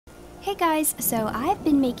Hey guys, so I've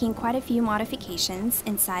been making quite a few modifications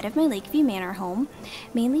inside of my Lakeview Manor home,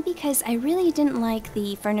 mainly because I really didn't like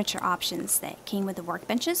the furniture options that came with the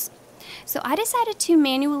workbenches. So I decided to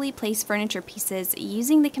manually place furniture pieces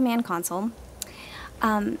using the command console.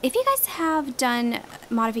 If you guys have done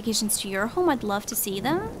modifications to your home, I'd love to see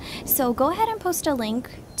them. So go ahead and post a link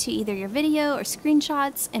to either your video or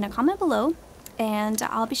screenshots in a comment below, and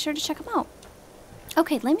I'll be sure to check them out.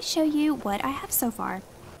 Okay, let me show you what I have so far.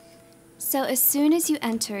 So as soon as you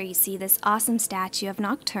enter, you see this awesome statue of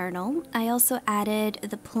Nocturnal. I also added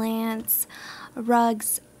the plants,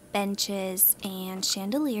 rugs, benches, and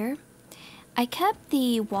chandelier. I kept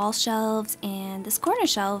the wall shelves and this corner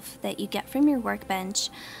shelf that you get from your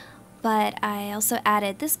workbench, but I also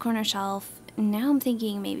added this corner shelf. Now I'm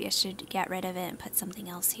thinking maybe I should get rid of it and put something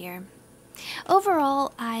else here.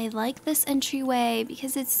 Overall, I like this entryway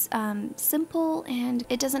because it's simple and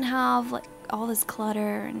it doesn't have like all this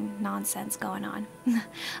clutter and nonsense going on.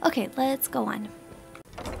 Okay, let's go on.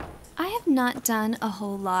 I have not done a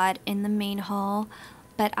whole lot in the main hall,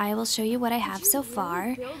 but I will show you what I have so far.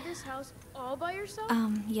 Did you really build this house all by yourself?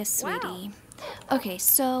 Yes, sweetie. Wow. Okay,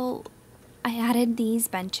 so I added these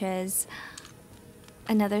benches,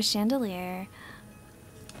 another chandelier,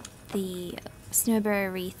 the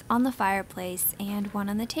Snowberry wreath on the fireplace, and one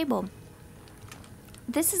on the table.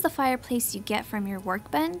 This is the fireplace you get from your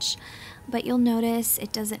workbench, but you'll notice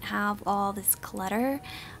it doesn't have all this clutter.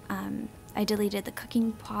 I deleted the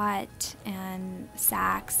cooking pot and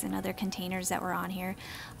sacks and other containers that were on here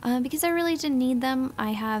because I really didn't need them.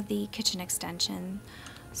 I have the kitchen extension,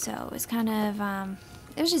 so it was kind of,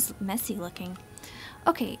 it was just messy looking.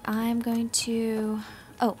 Okay, I'm going to,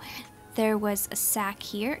 oh, there was a sack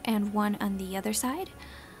here and one on the other side.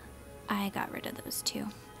 I got rid of those two.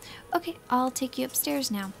 Okay, I'll take you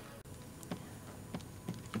upstairs now.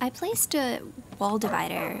 I placed a wall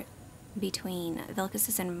divider between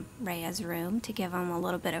Vilcas's and Rhea's room to give them a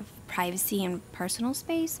little bit of privacy and personal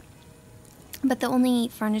space. But the only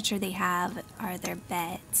furniture they have are their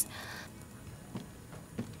beds.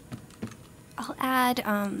 I'll add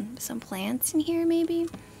some plants in here maybe.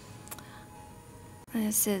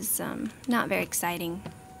 This is not very exciting.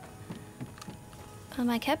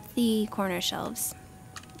 I kept the corner shelves.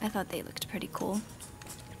 I thought they looked pretty cool.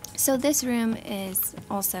 So this room is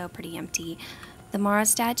also pretty empty. The Mara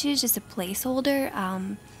statue is just a placeholder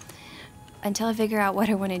until I figure out what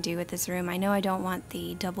I want to do with this room. I know I don't want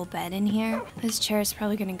the double bed in here. This chair is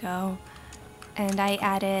probably going to go. And I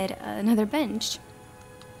added another bench.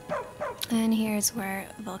 And here's where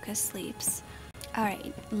Vilcas sleeps.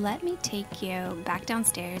 Alright, let me take you back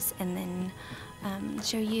downstairs and then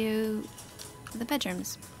show you the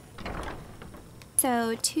bedrooms.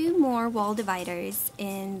 So 2 more wall dividers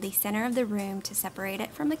in the center of the room to separate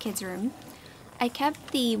it from the kids' room. I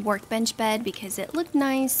kept the workbench bed because it looked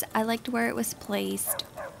nice. I liked where it was placed.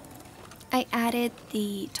 I added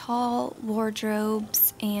the tall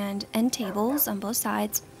wardrobes and end tables on both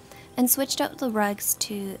sides and switched out the rugs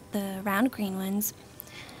to the round green ones.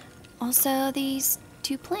 Also these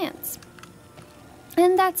 2 plants.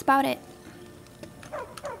 And that's about it.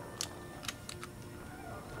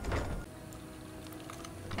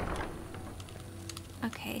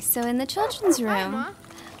 Okay, so in the children's room,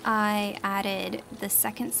 I added the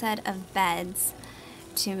second set of beds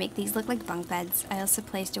to make these look like bunk beds. I also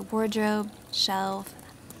placed a wardrobe, shelf,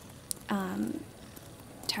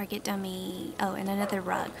 Target dummy, oh, and another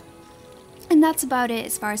rug. And that's about it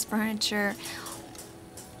as far as furniture.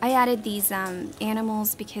 I added these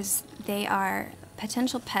animals because they are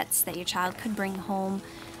potential pets that your child could bring home.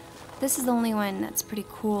 This is the only one that's pretty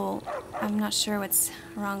cool. I'm not sure what's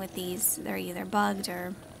wrong with these. They're either bugged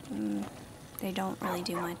or they don't really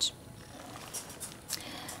do much.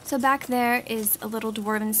 So back there is a little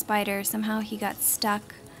dwarven spider. Somehow he got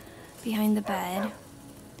stuck behind the bed.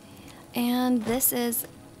 And this is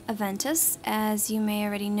Aventus. As you may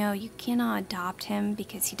already know, you cannot adopt him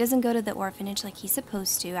because he doesn't go to the orphanage like he's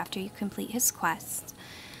supposed to after you complete his quest.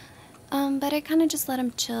 But I kind of just let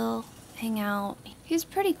him chill, hang out. He's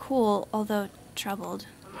pretty cool, although troubled.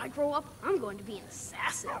 When I grow up, I'm going to be an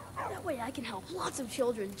assassin. That way I can help lots of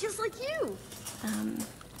children just like you.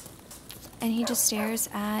 And he just stares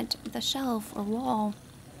at the shelf or wall.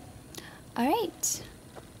 Alright.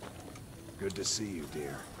 Good to see you,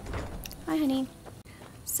 dear. Hi, honey.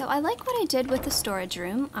 So I like what I did with the storage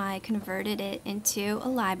room. I converted it into a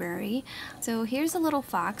library. So here's a little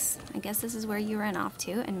fox. I guess this is where you ran off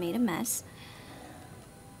to and made a mess.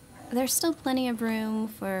 There's still plenty of room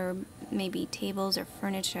for maybe tables or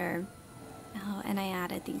furniture. Oh, and I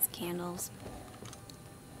added these candles.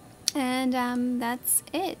 And that's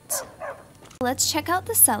it. Let's check out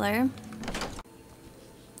the cellar.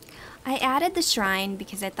 I added the shrine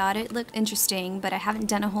because I thought it looked interesting, but I haven't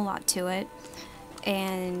done a whole lot to it.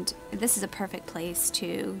 And this is a perfect place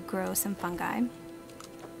to grow some fungi.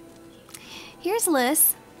 Here's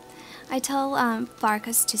Liz. I tell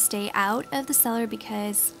Farkas to stay out of the cellar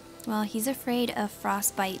because, well, he's afraid of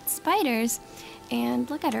frostbite spiders. And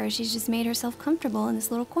look at her, she's just made herself comfortable in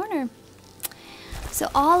this little corner. So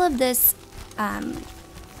all of this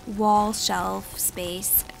wall shelf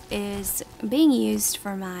space is being used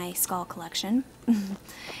for my skull collection.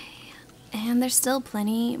 And there's still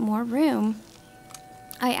plenty more room.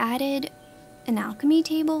 I added an alchemy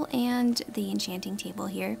table and the enchanting table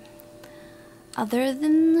here. Other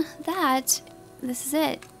than that, this is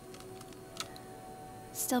it.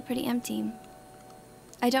 Still pretty empty.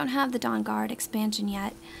 I don't have the Dawn Guard expansion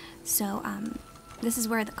yet, so this is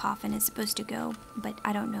where the coffin is supposed to go, but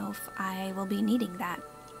I don't know if I will be needing that.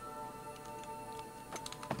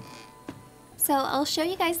 So I'll show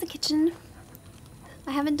you guys the kitchen.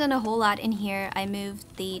 I haven't done a whole lot in here. I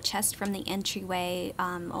moved the chest from the entryway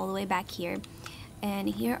all the way back here. And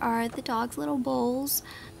here are the dog's little bowls.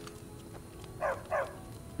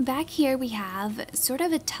 Back here we have sort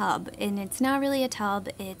of a tub, and it's not really a tub,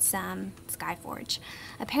 it's Skyforge.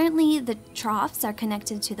 Apparently the troughs are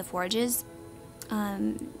connected to the forges,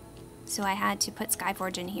 so I had to put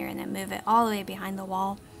Skyforge in here and then move it all the way behind the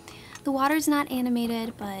wall. The water's not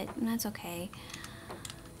animated, but that's okay.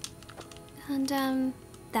 And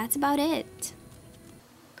that's about it.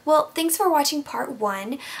 Well, thanks for watching part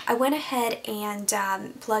 1. I went ahead and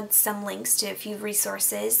plugged some links to a few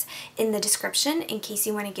resources in the description in case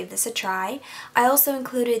you want to give this a try. I also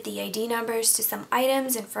included the ID numbers to some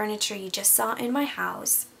items and furniture you just saw in my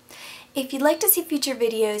house. If you'd like to see future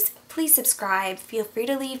videos, please subscribe. Feel free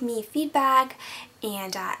to leave me feedback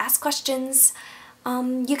and ask questions.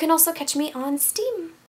 You can also catch me on Steam.